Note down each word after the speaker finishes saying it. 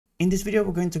In this video,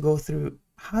 we're going to go through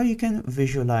how you can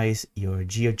visualize your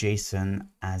GeoJSON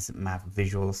as map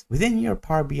visuals within your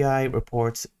Power BI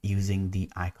reports using the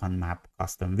icon map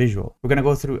custom visual. We're going to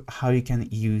go through how you can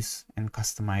use and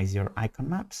customize your icon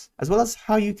maps, as well as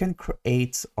how you can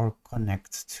create or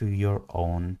connect to your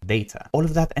own data. All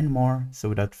of that and more. So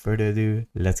without further ado,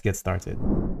 let's get started.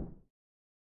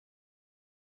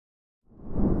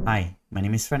 Hi, my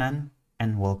name is Fernan,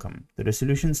 and welcome to the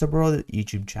Solutions Abroad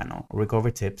YouTube channel, where we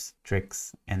cover tips,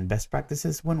 tricks, and best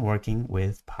practices when working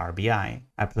with Power BI.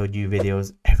 I upload new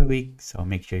videos every week, so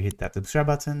make sure you hit that subscribe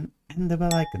button and the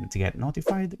bell icon to get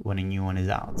notified when a new one is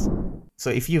out. So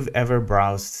if you've ever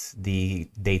browsed the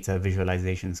data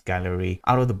visualizations gallery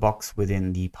out of the box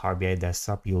within the Power BI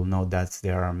desktop, you'll know that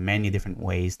there are many different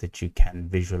ways that you can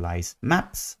visualize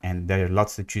maps, and there are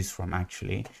lots to choose from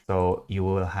actually. So you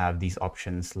will have these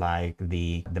options like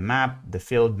the map, the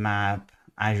field map,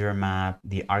 Azure map,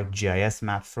 the ArcGIS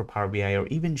maps for Power BI, or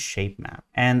even shape map.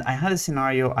 And I had a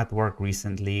scenario at work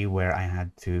recently where I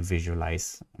had to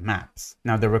visualize maps.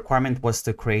 Now the requirement was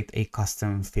to create a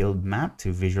custom field map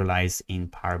to visualize in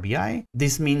Power BI.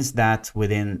 This means that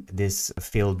within this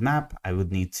field map, I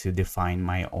would need to define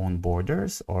my own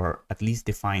borders, or at least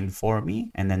define for me,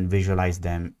 and then visualize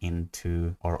them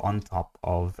into or on top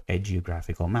of a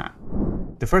geographical map.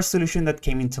 The first solution that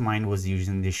came into mind was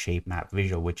using the shape map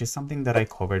visual, which is something that I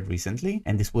covered recently,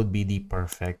 and this would be the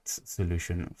perfect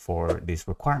solution for this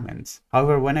requirement.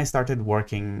 However, when I started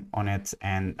working on it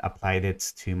and applied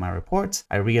it to my reports,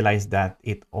 I realized that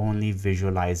it only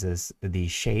visualizes the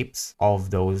shapes of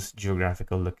those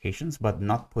geographical locations, but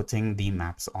not putting the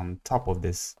maps on top of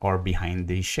this or behind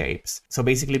these shapes. So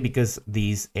basically, because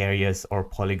these areas or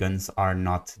polygons are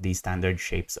not the standard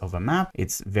shapes of a map,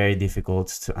 it's very difficult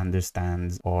to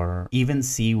understand or even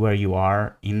see where you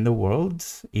are in the world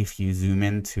if you zoom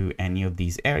into any of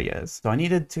these areas. So I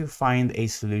needed to find a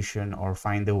solution or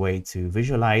find a way to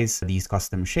visualize these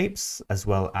custom shapes, as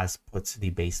well as put the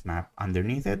base map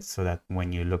underneath it, so that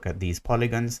when you look at these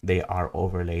polygons, they are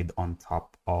overlaid on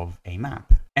top of a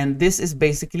map. And this is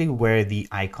basically where the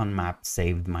icon map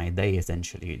saved my day,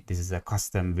 essentially. This is a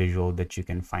custom visual that you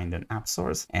can find on App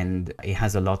Source, and it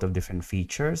has a lot of different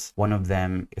features. One of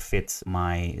them fits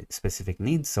my specific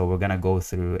needs, so we're gonna go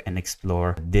through and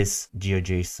explore this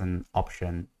GeoJSON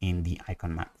option in the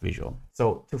icon map visual.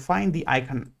 So to find the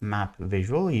icon map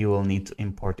visual, you will need to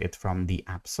import it from the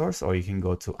App Source, or you can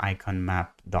go to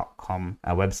iconmap.com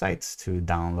website to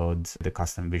download the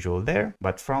custom visual there.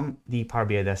 But from the Power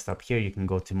BI desktop here, you can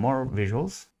go to More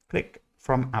Visuals, click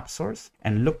from App Source,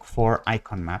 and look for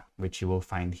Icon Map, which you will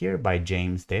find here by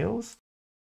James Dales.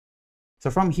 So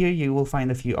from here, you will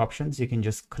find a few options. You can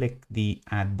just click the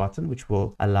add button, which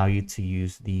will allow you to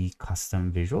use the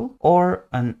custom visual. Or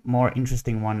a more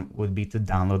interesting one would be to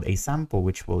download a sample,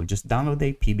 which will just download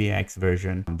a PBX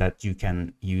version that you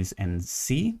can use and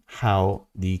see how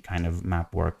the kind of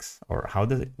map works, or how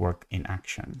does it work in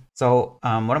action. So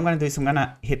what I'm going to do is I'm going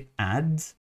to hit add,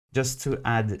 just to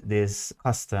add this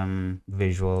custom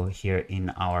visual here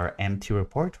in our empty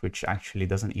report, which actually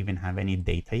doesn't even have any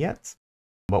data yet.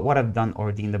 But what I've done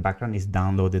already in the background is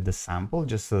downloaded the sample,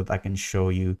 just so that I can show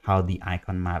you how the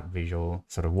icon map visual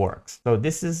sort of works. So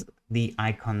this is the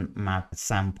icon map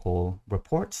sample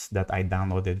reports that I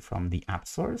downloaded from the App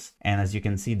Source. And as you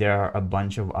can see, there are a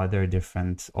bunch of other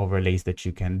different overlays that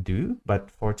you can do.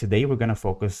 But for today, we're going to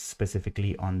focus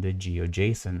specifically on the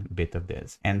GeoJSON bit of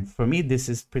this. And for me, this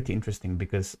is pretty interesting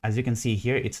because as you can see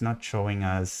here, it's not showing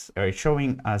us, or it's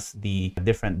showing us the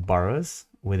different boroughs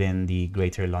within the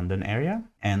Greater London area.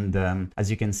 And as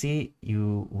you can see,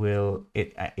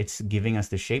 it's giving us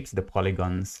the shapes, the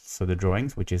polygons, so the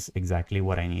drawings, which is exactly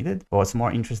what I needed. But what's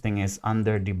more interesting is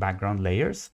under the background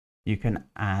layers, you can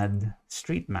add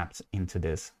street maps into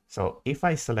this. So if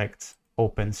I select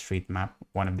Open Street Map,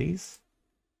 one of these,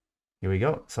 here we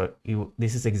go. So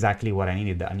this is exactly what I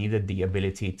needed. I needed the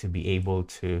ability to be able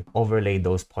to overlay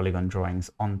those polygon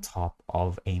drawings on top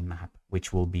of a map,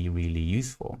 which will be really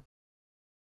useful.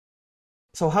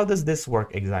 So how does this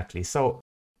work exactly? So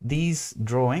these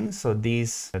drawings, so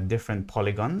these different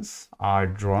polygons are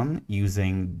drawn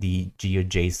using the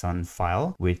GeoJSON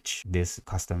file, which this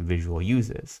custom visual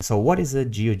uses. So what is a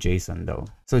GeoJSON though?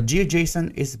 So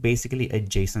GeoJSON is basically a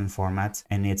JSON format,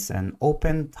 and it's an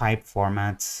open type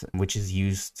format, which is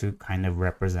used to kind of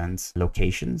represent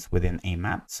locations within a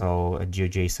map. So a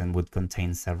GeoJSON would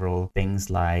contain several things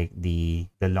like the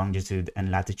longitude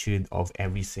and latitude of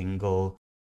every single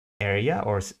area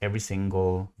or every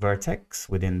single vertex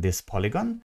within this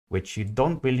polygon, which you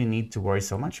don't really need to worry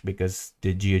so much because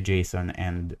the GeoJSON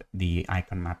and the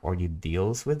icon map already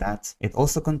deals with that. It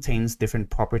also contains different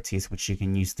properties which you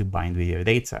can use to bind with your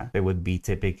data. There would be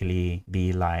typically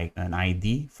be like an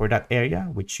ID for that area,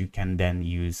 which you can then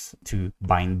use to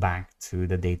bind back to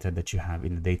the data that you have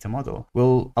in the data model.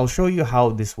 I'll show you how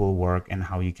this will work and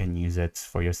how you can use it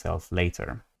for yourself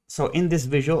later. So in this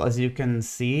visual, as you can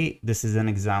see, this is an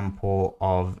example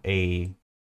of a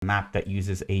map that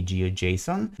uses a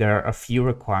GeoJSON. There are a few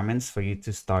requirements for you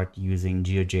to start using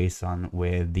GeoJSON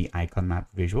with the icon map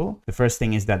visual. The first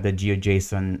thing is that the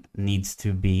GeoJSON needs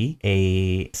to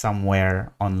be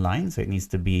somewhere online. So it needs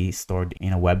to be stored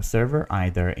in a web server,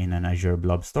 either in an Azure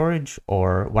Blob Storage,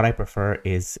 or what I prefer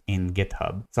is in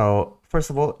GitHub. So first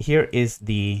of all, here is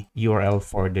the URL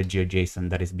for the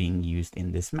GeoJSON that is being used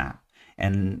in this map.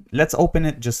 And let's open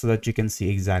it just so that you can see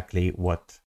exactly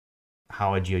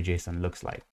how a GeoJSON looks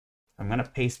like. I'm going to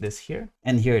paste this here,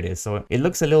 and here it is. So it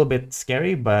looks a little bit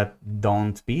scary, but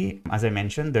don't be. As I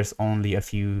mentioned, there's only a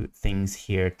few things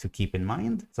here to keep in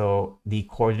mind. So the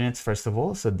coordinates, first of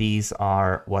all, so these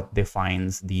are what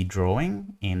defines the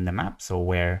drawing in the map. So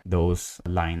where those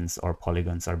lines or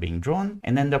polygons are being drawn,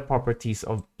 and then the properties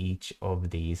of each of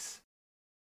these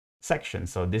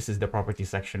sections. So this is the property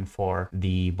section for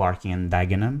the Barking and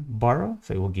Dagenham borough.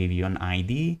 So it will give you an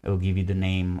ID. It will give you the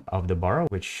name of the borough,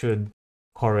 which should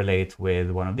correlate with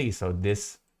one of these. So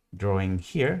this drawing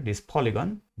here, this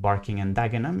polygon, Barking and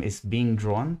Dagenham, is being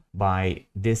drawn by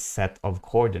this set of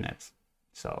coordinates.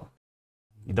 So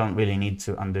you don't really need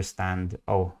to understand,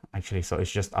 oh, actually, so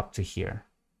it's just up to here,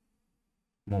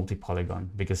 multi-polygon,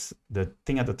 because the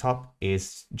thing at the top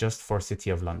is just for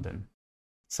City of London.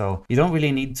 So you don't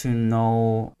really need to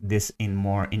know this in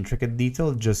more intricate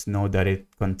detail, just know that it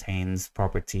contains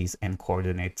properties and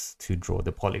coordinates to draw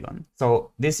the polygon.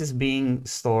 So this is being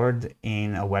stored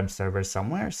in a web server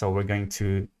somewhere. So we're going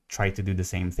to try to do the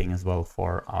same thing as well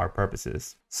for our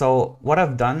purposes. So what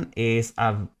I've done is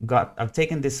I've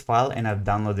taken this file and I've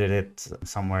downloaded it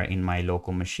somewhere in my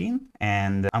local machine.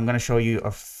 And I'm going to show you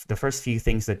the first few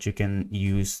things that you can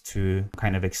use to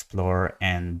kind of explore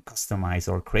and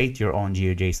customize or create your own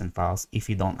GeoJSON files if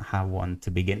you don't have one to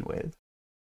begin with.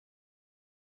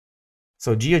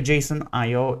 So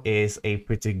GeoJSON.io is a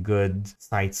pretty good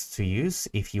site to use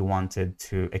if you wanted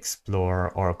to explore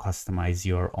or customize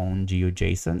your own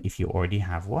GeoJSON if you already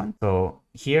have one. So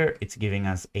here it's giving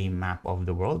us a map of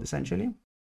the world essentially.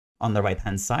 On the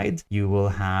right-hand side, you will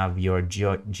have your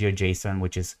GeoJSON,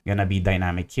 which is going to be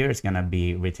dynamic here. It's going to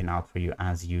be written out for you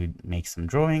as you make some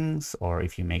drawings or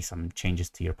if you make some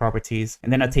changes to your properties.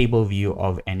 And then a table view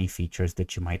of any features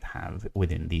that you might have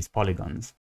within these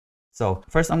polygons. So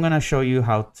first, I'm going to show you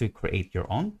how to create your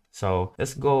own. So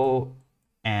let's go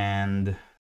and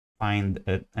find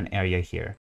an area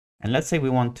here. And let's say we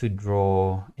want to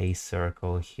draw a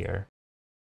circle here.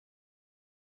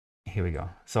 Here we go.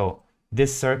 So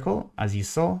this circle, as you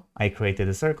saw, I created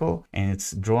a circle and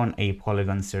it's drawn a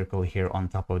polygon circle here on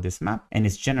top of this map. And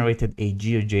it's generated a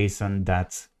GeoJSON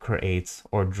that creates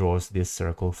or draws this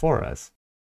circle for us,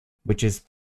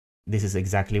 this is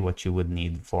exactly what you would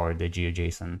need for the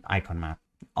GeoJSON icon map.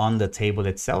 On the table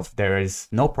itself, there is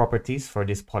no properties for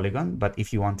this polygon, but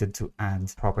if you wanted to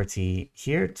add property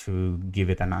here to give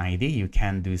it an ID, you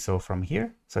can do so from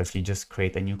here. So if you just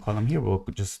create a new column here, we'll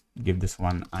just give this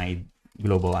one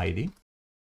global ID.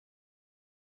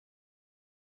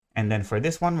 And then for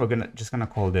this one, we're just gonna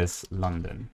call this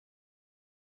London.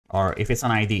 Or if it's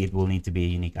an ID, it will need to be a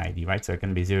unique ID, right? So it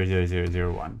can be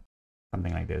 00001,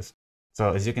 something like this.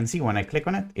 So as you can see, when I click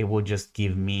on it, it will just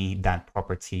give me that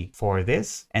property for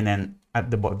this. And then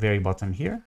at the very bottom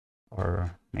here,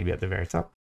 or maybe at the very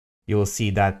top, you will see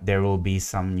that there will be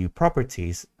some new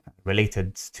properties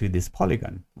related to this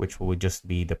polygon, which will just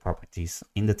be the properties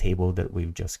in the table that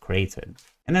we've just created.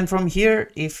 And then from here,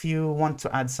 if you want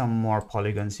to add some more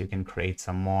polygons, you can create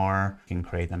some more. You can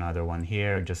create another one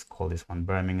here, just call this one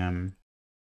Birmingham.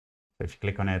 So if you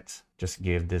click on it, just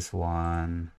give this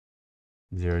one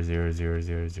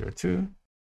 00002.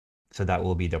 So that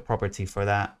will be the property for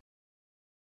that.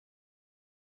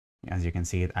 As you can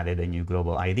see, it added a new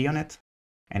global ID on it.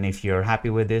 And if you're happy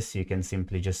with this, you can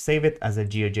simply just save it as a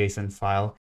GeoJSON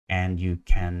file, and you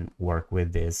can work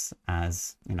with this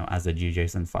as a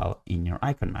GeoJSON file in your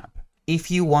icon map. If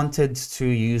you wanted to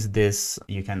use this,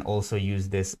 you can also use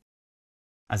this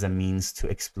as a means to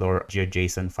explore a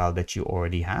GeoJSON file that you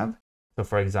already have. So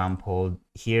for example,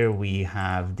 here we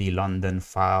have the London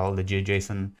file, the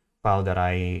GeoJSON file that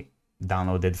I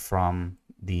downloaded from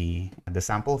the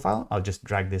sample file. I'll just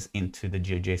drag this into the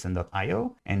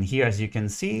geojson.io. And here, as you can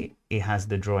see, it has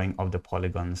the drawing of the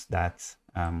polygons that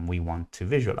we want to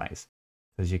visualize.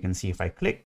 As you can see, if I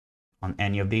click on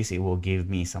any of these, it will give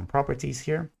me some properties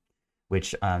here,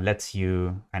 which lets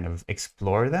you kind of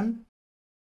explore them.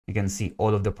 You can see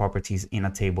all of the properties in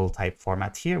a table type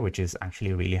format here, which is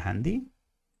actually really handy.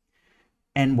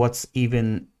 And what's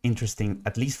even interesting,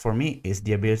 at least for me, is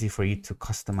the ability for you to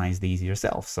customize these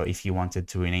yourself. So if you wanted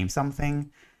to rename something,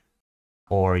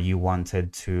 or you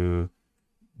wanted to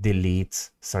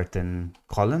delete certain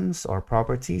columns or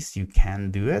properties, you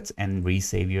can do it and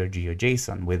resave your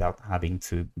GeoJSON without having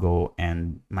to go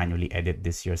and manually edit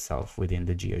this yourself within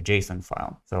the GeoJSON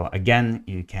file. So again,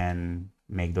 you can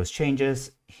make those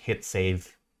changes, hit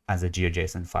save as a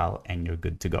GeoJSON file, and you're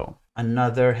good to go.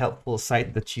 Another helpful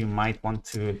site that you might want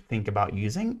to think about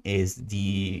using is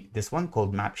this one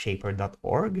called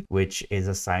mapshaper.org, which is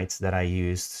a site that I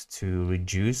used to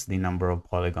reduce the number of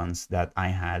polygons that I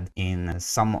had in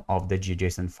some of the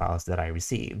GeoJSON files that I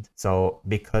received. So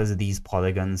because these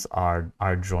polygons are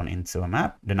drawn into a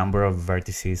map, the number of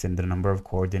vertices and the number of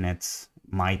coordinates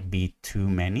might be too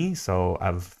many. So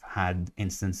I've had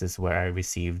instances where I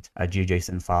received a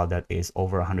GeoJSON file that is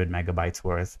over 100 megabytes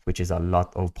worth, which is a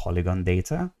lot of polygon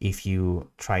data. If you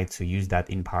try to use that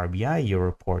in Power BI, your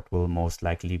report will most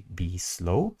likely be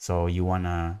slow. So you want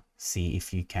to see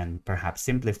if you can perhaps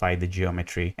simplify the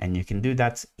geometry, and you can do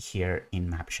that here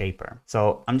in MapShaper.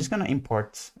 So I'm just going to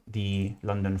import the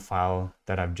London file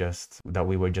that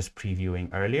we were just previewing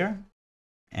earlier,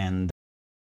 and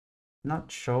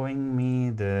not showing me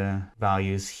the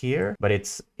values here, but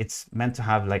it's meant to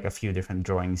have like a few different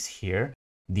drawings here.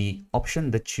 The option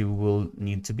that you will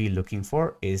need to be looking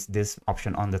for is this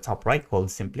option on the top right called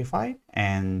simplify,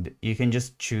 and you can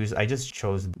just choose, I just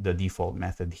chose the default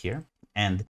method here.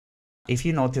 And if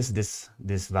you notice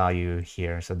this value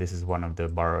here, so this is one of the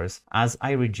borrowers, as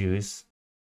I reduce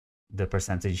the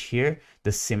percentage here,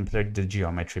 the simpler the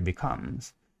geometry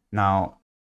becomes. Now,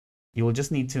 you will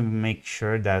just need to make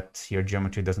sure that your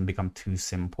geometry doesn't become too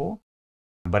simple,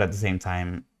 but at the same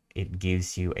time, it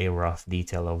gives you a rough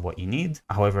detail of what you need.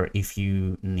 However, if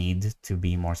you need to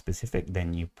be more specific,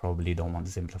 then you probably don't want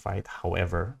to simplify it.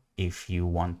 However, if you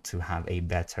want to have a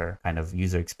better kind of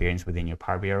user experience within your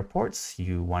Power BI reports,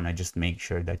 you want to just make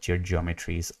sure that your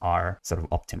geometries are sort of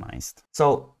optimized.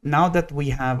 So now that we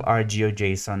have our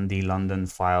GeoJSON, the London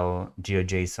file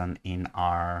GeoJSON in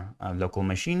our local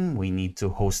machine, we need to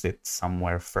host it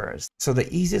somewhere first. So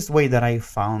the easiest way that I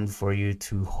found for you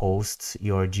to host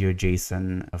your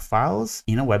GeoJSON files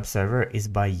in a web server is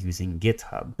by using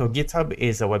GitHub. So GitHub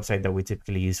is a website that we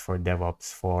typically use for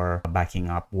DevOps, for backing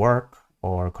up work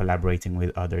or collaborating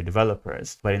with other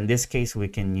developers. But in this case, we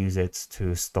can use it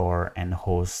to store and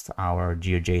host our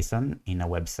GeoJSON in a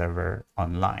web server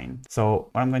online. So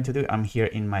what I'm going to do, I'm here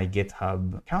in my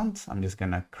GitHub account. I'm just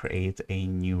going to create a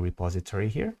new repository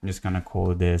here. I'm just going to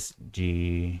call this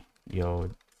GeoJSON.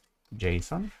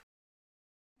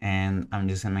 And I'm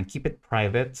just going to keep it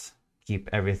private, keep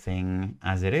everything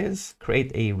as it is,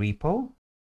 create a repo.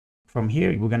 From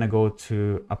here, we're going to go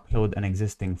to upload an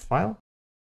existing file.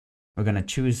 We're going to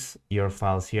choose your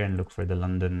files here and look for the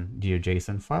London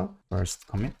GeoJSON file. First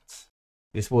commit.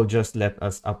 This will just let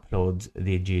us upload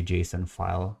the GeoJSON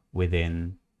file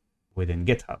within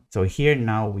GitHub. So here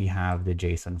now we have the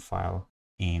JSON file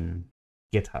in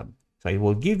GitHub. So it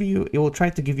will try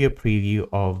to give you a preview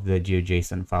of the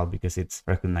GeoJSON file because it's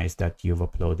recognized that you've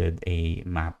uploaded a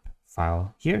map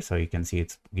file here. So you can see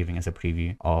it's giving us a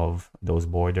preview of those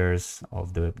borders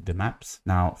of the maps.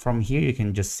 Now from here, you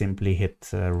can just simply hit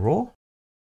raw,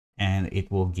 and it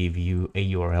will give you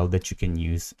a URL that you can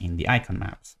use in the icon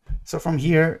maps. So from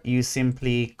here, you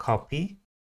simply copy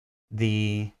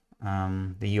the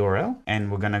URL,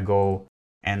 and we're gonna go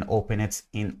and open it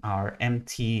in our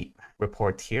empty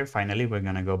report here. Finally, we're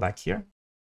gonna go back here,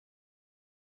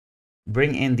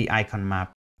 bring in the icon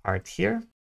map part here,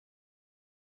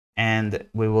 and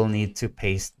we will need to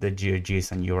paste the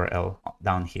GeoJSON URL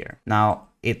down here. Now,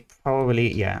 it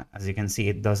probably, yeah, as you can see,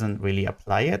 it doesn't really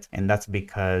apply it. And that's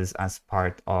because as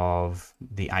part of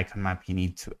the icon map, you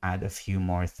need to add a few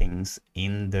more things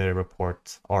in the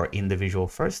report or in the visual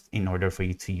first in order for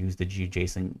you to use the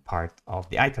GeoJSON part of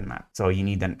the icon map. So you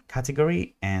need a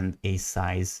category and a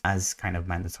size as kind of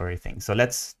mandatory things. So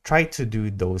let's try to do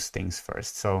those things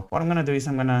first. So what I'm going to do is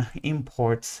I'm going to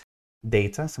import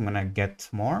data. So I'm going to get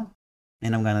more,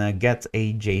 and I'm going to get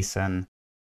a JSON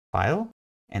file.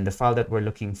 And the file that we're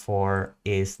looking for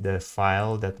is the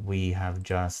file that we have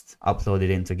just uploaded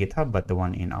into GitHub, but the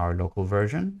one in our local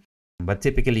version. But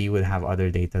typically you would have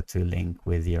other data to link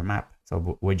with your map.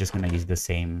 So we're just going to use the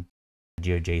same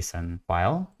GeoJSON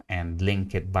file and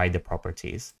link it by the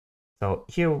properties. So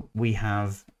here we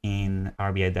have in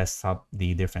Power BI Desktop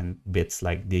the different bits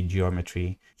like the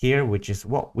geometry here, which is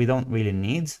what we don't really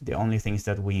need. The only things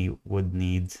that we would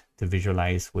need to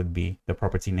visualize would be the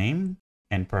property name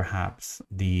and perhaps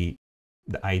the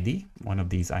ID, one of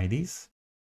these IDs.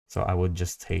 So I would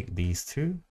just take these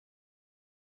two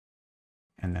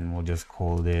and then we'll just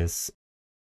call this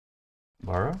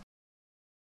borough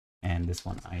and this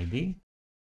one ID.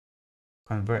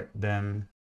 Convert them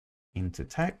into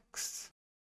text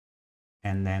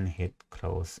and then hit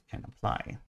close and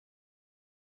apply.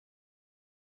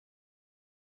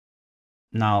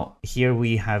 Now here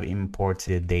we have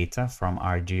imported data from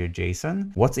our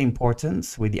GeoJSON. What's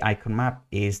important with the icon map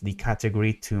is the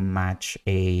category to match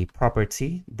a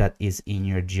property that is in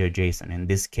your GeoJSON. In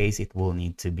this case, it will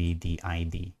need to be the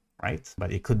ID, right?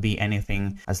 But it could be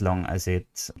anything as long as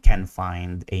it can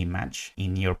find a match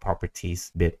in your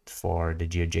properties bit for the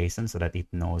GeoJSON so that it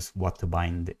knows what to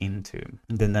bind into.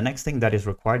 Then the next thing that is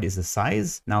required is the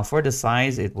size. Now for the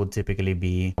size, it would typically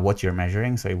be what you're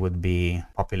measuring. So it would be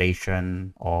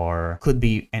population or could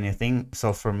be anything.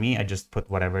 So for me, I just put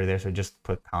whatever there. So just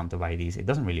put count of IDs. It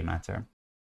doesn't really matter.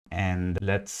 And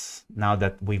now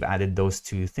that we've added those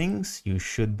two things, you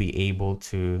should be able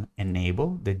to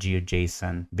enable the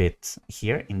GeoJSON bit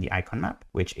here in the icon map,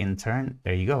 which in turn,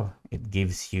 there you go. It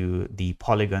gives you the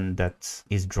polygon that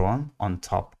is drawn on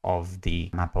top of the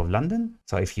map of London.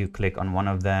 So if you click on one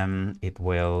of them, it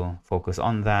will focus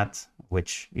on that,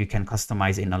 which you can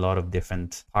customize in a lot of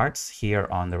different parts here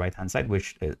on the right hand side,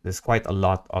 which there's quite a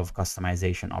lot of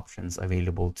customization options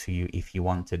available to you if you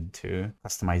wanted to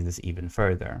customize this even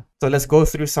further. So let's go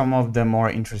through some of the more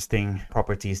interesting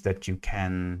properties that you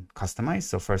can customize.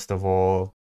 So first of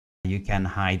all, you can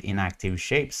hide inactive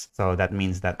shapes. So that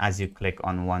means that as you click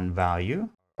on one value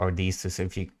or these two, so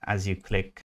as you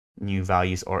click new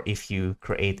values, or if you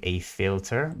create a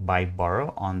filter by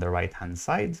borough on the right hand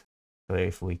side, so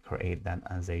if we create that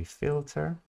as a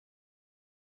filter,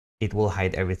 it will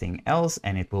hide everything else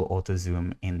and it will auto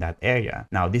zoom in that area.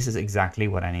 Now, this is exactly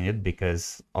what I needed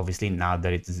because obviously now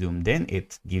that it's zoomed in,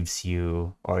 it gives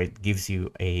you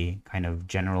a kind of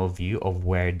general view of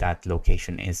where that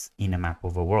location is in a map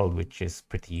of a world, which is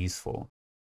pretty useful.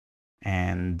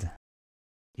 And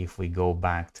if we go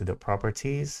back to the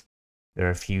properties, there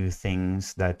are a few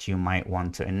things that you might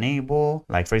want to enable,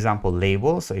 like for example,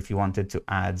 label. So if you wanted to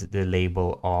add the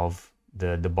label of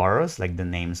the boroughs, like the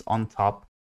names on top,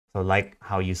 so like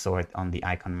how you saw it on the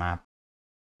icon map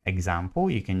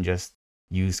example, you can just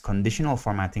use conditional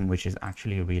formatting, which is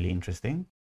actually really interesting.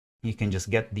 You can just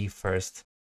get the first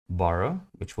borough,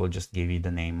 which will just give you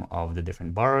the name of the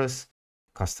different boroughs,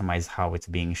 customize how it's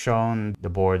being shown, the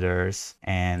borders,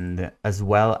 and as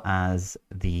well as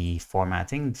the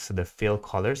formatting. So the fill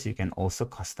colors, you can also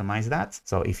customize that.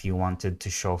 So if you wanted to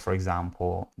show, for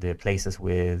example, the places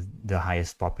with the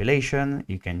highest population,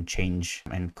 you can change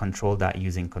and control that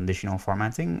using conditional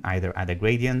formatting, either add a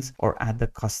gradient or add the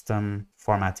custom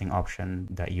formatting option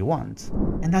that you want.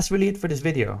 And that's really it for this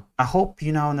video. I hope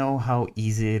you now know how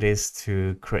easy it is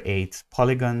to create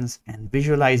polygons and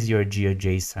visualize your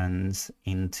GeoJSONs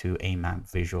into a map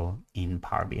visual in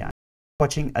Power BI.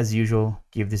 Watching as usual,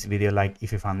 give this video a like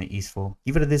if you found it useful.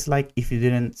 Give it a dislike if you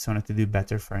didn't, so I want to do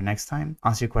better for next time.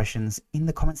 Ask your questions in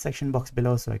the comment section box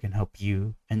below so I can help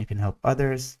you and you can help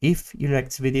others. If you liked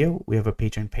this video, we have a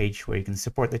Patreon page where you can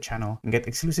support the channel and get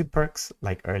exclusive perks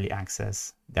like early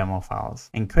access, demo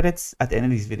files, and credits at the end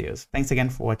of these videos. Thanks again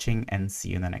for watching and see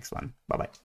you in the next one. Bye bye.